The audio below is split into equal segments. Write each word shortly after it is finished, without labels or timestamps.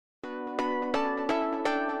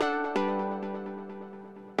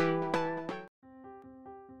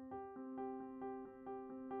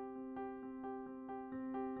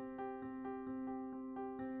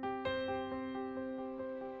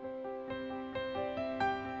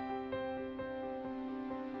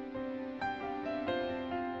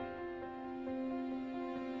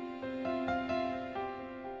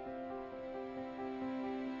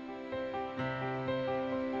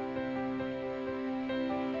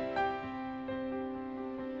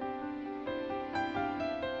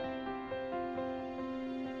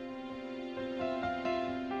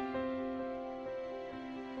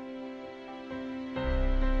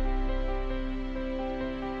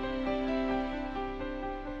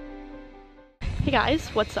Hey guys,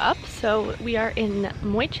 what's up? So we are in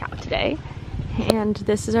Mai Chau today, and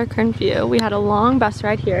this is our current view. We had a long bus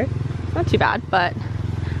ride here. Not too bad, but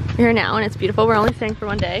we're here now and it's beautiful. We're only staying for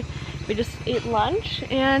one day. We just ate lunch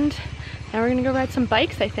and now we're gonna go ride some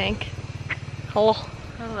bikes, I think. Oh,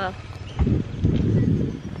 I don't know.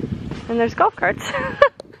 And there's golf carts.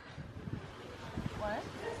 What?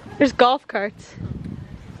 There's golf carts.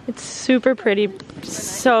 It's super pretty,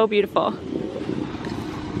 so beautiful.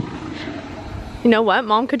 You know what?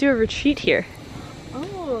 Mom could do a retreat here.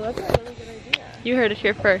 Oh, that's a really good idea. You heard it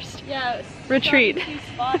here first. Yeah, Retreat. Two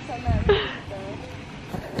spots on that road,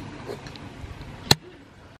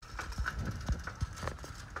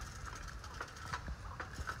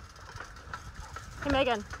 Hey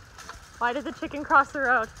Megan, why did the chicken cross the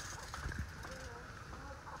road?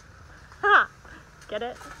 Ha! Get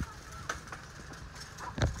it?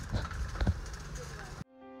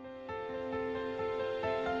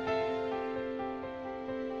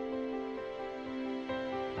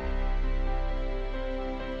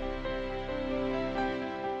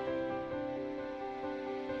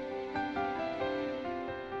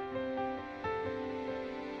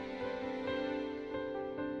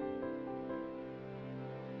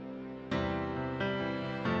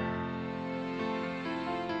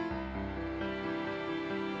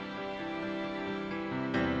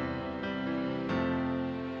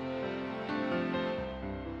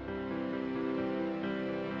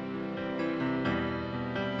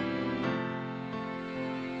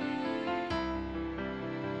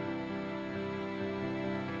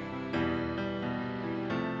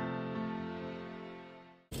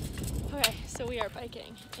 Okay, so we are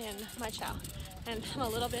biking in Mai Chau, and I'm a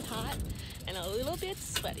little bit hot and a little bit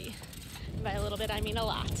sweaty. And by a little bit, I mean a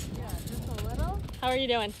lot. Yeah, just a little. How are you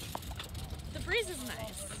doing? The breeze is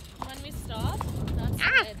nice. When we stop,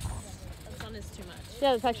 that's the sun is too much.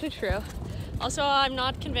 Yeah, that's actually true. Also, I'm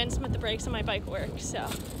not convinced that the brakes on my bike work, so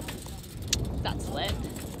that's lit.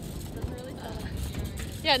 Doesn't really feel like steering.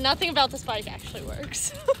 Yeah, nothing about this bike actually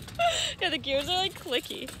works. Yeah, the gears are like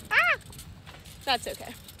clicky. Ah! That's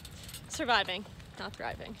okay. Surviving, not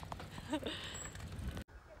thriving.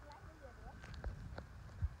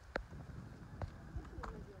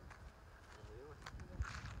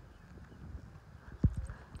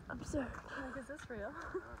 Absurd. Like, is this real?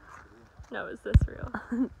 No, is this real?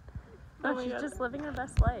 No, Oh she's my God. just living her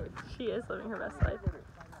best life. She is living her best life.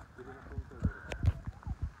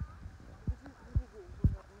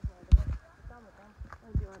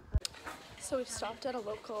 So we've stopped at a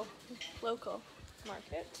local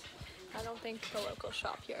market. I don't think the local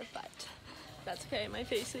shop here, but that's okay. My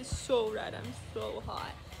face is so red. I'm so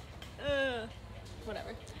hot. Whatever.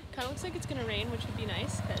 Kind of looks like it's gonna rain, which would be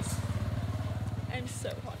nice because I'm so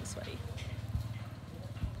hot and sweaty.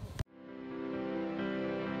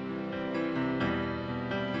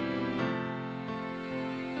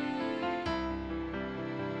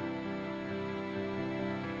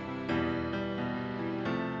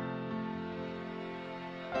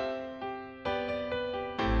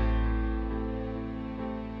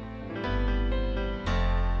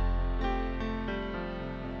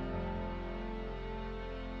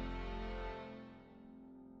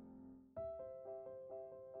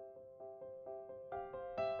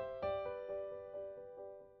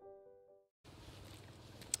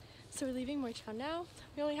 So we're leaving Mai Chau now.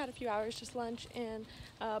 We only had a few hours, just lunch and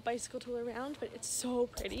a bicycle tour around, but it's so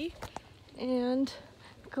pretty and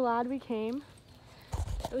glad we came.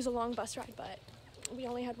 It was a long bus ride, but we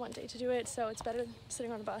only had one day to do it, so it's better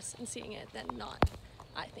sitting on a bus and seeing it than not,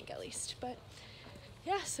 I think at least. But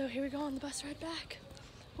yeah, so here we go on the bus ride back.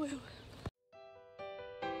 Woo.